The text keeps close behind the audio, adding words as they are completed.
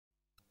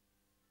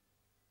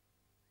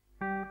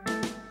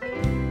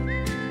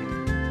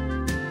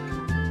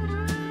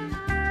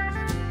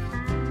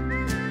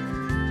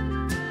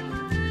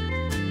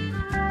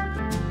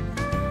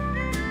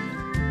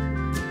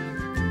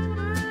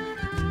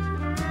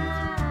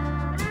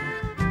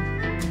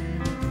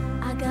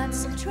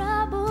some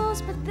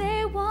troubles, but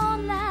they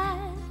won't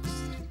last.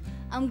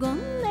 I'm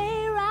gonna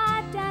lay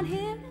right down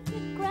here in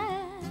the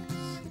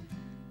grass.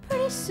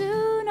 Pretty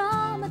soon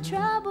all my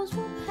troubles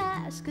will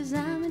pass, 'cause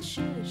I'm in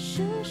sugar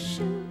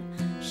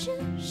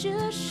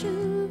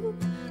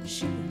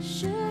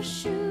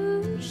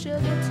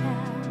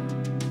town.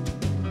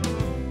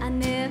 I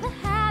never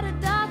had a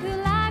dog who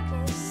liked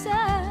me,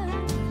 son.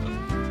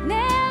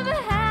 Never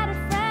had a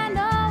friend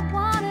or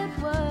wanted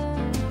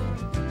one.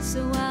 So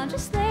I'll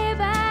just lay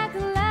back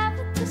and laugh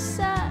at the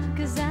sun,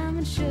 'cause I'm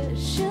in sugar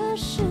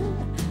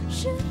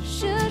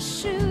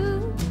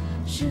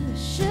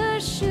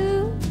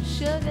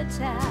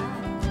town.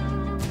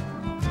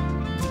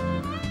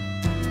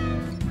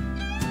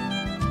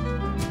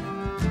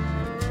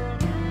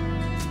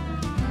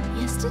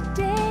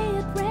 Yesterday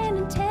it rained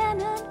in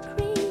Tennant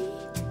Creek.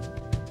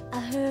 I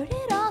heard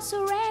it also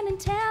rained in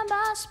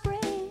Tambar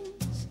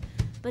Springs,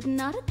 but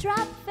not a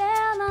drop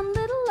fell on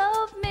little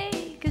old me,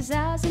 'cause I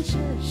was in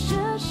sugar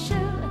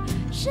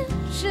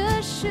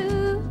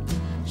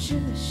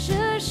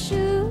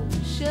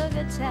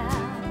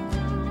town.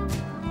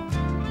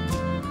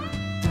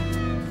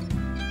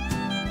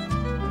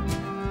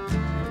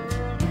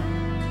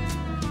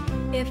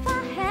 If I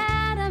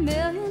had $1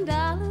 million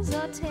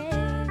or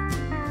 10,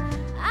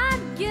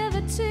 I'd give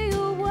it to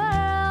your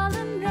world,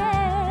 and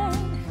then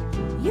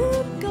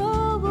you'd go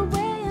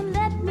away and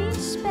let me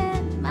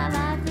spend my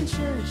life in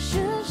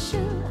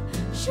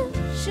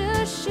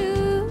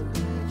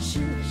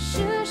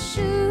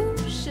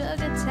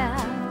sugar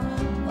town.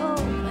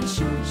 Oh, and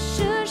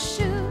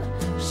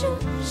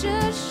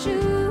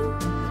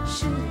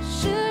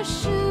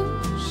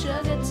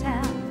sugar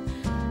town.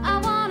 I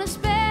wanna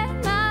spend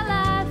my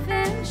life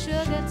in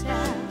sugar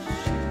town.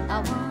 I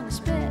wanna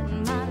spend